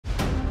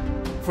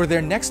For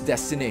their next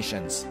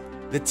destinations,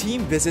 the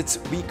team visits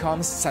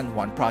WeCom's San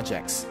Juan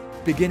projects,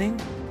 beginning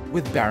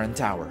with Baron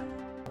Tower.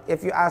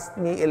 If you asked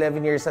me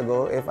 11 years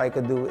ago if I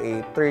could do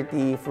a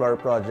 30-floor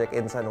project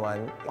in San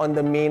Juan on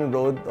the main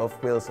road of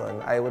Wilson,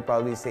 I would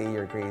probably say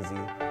you're crazy.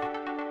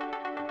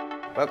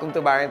 Welcome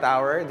to Baron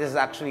Tower. This is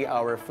actually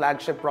our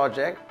flagship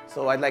project.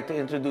 So I'd like to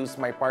introduce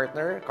my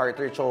partner,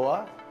 Carter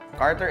Choa.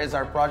 Carter is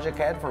our project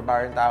head for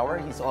Baron Tower.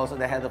 He's also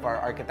the head of our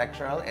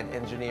architectural and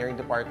engineering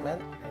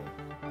department.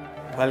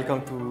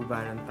 Welcome to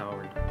Baron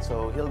Tower.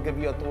 So he'll give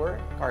you a tour,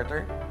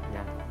 Carter.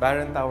 Yeah.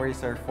 Baron Tower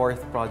is our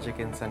 4th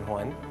project in San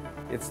Juan.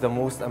 It's the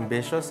most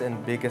ambitious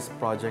and biggest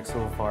project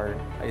so far.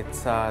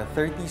 It's a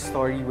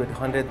 30-story with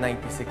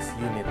 196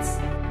 units.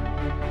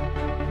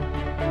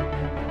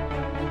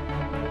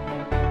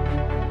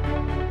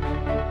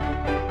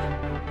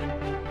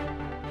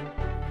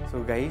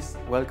 So guys,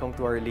 welcome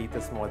to our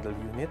latest model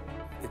unit.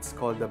 It's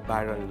called the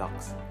Baron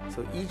Luxe.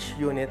 So each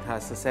unit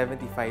has a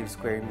 75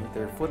 square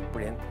meter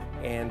footprint,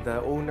 and the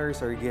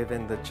owners are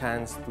given the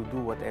chance to do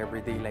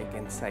whatever they like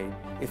inside.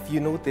 If you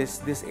notice,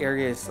 this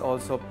area is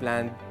also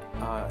planned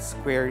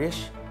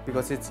squarish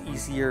because it's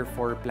easier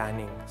for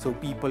planning. So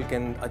people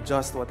can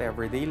adjust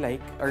whatever they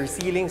like. Our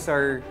ceilings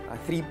are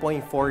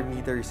 3.4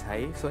 meters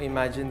high. So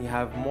imagine you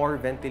have more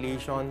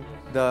ventilation.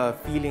 The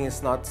feeling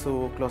is not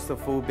so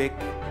claustrophobic.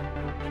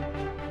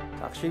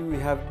 Actually, we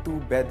have 2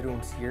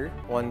 bedrooms here.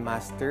 One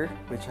master,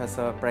 which has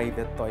a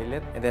private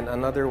toilet, and then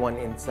another one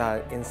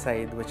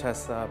inside which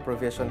has a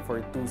provision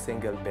for 2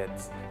 single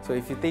beds. So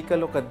if you take a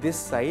look at this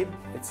side,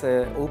 it's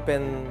an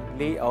open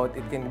layout.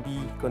 It can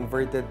be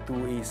converted to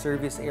a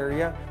service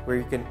area where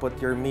you can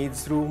put your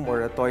maid's room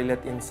or a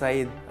toilet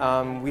inside.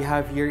 We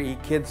have here a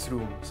kids'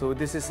 room. So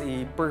this is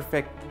a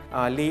perfect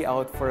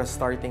layout for a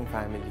starting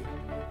family.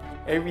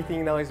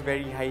 Everything now is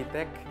very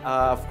high-tech.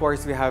 Of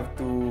course, we have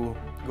to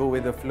go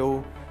with the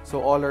flow. So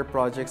all our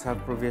projects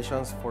have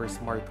provisions for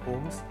smart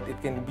homes.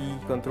 It can be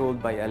controlled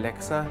by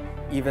Alexa.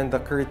 Even the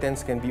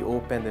curtains can be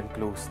opened and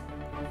closed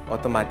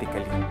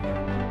automatically.